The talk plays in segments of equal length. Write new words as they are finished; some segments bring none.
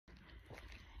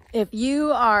If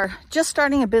you are just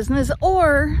starting a business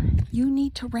or you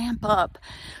need to ramp up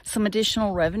some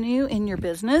additional revenue in your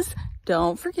business,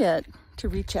 don't forget to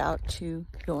reach out to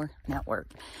your network.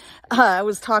 I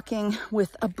was talking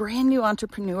with a brand new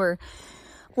entrepreneur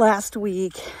last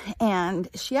week, and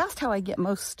she asked how I get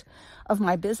most of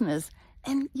my business.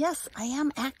 And yes, I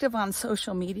am active on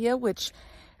social media, which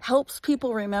helps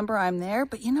people remember I'm there.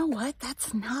 But you know what?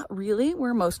 That's not really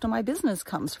where most of my business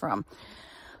comes from.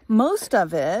 Most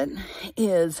of it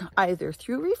is either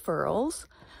through referrals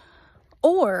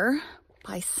or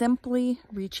by simply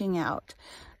reaching out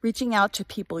to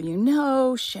people you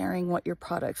know, sharing what your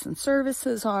products and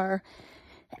services are,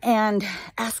 and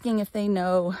asking if they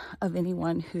know of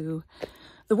anyone who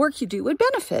the work you do would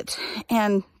benefit.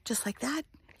 And just like that,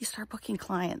 you start booking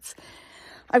clients.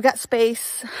 I've got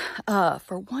space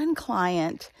for one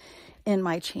client in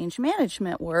my change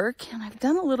management work, and I've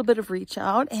done a little bit of reach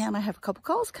out, and I have a couple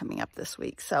calls coming up this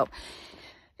week. So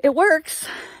it works.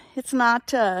 It's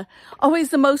not always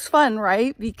the most fun,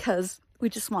 right? Because we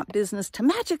just want business to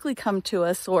magically come to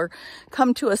us or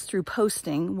come to us through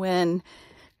posting, when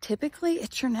typically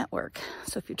it's your network.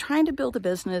 So if you're trying to build a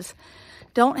business,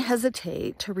 don't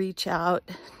hesitate to reach out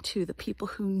to the people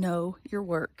who know your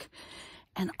work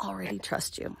and already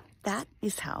trust you. That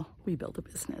is how we build a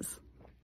business.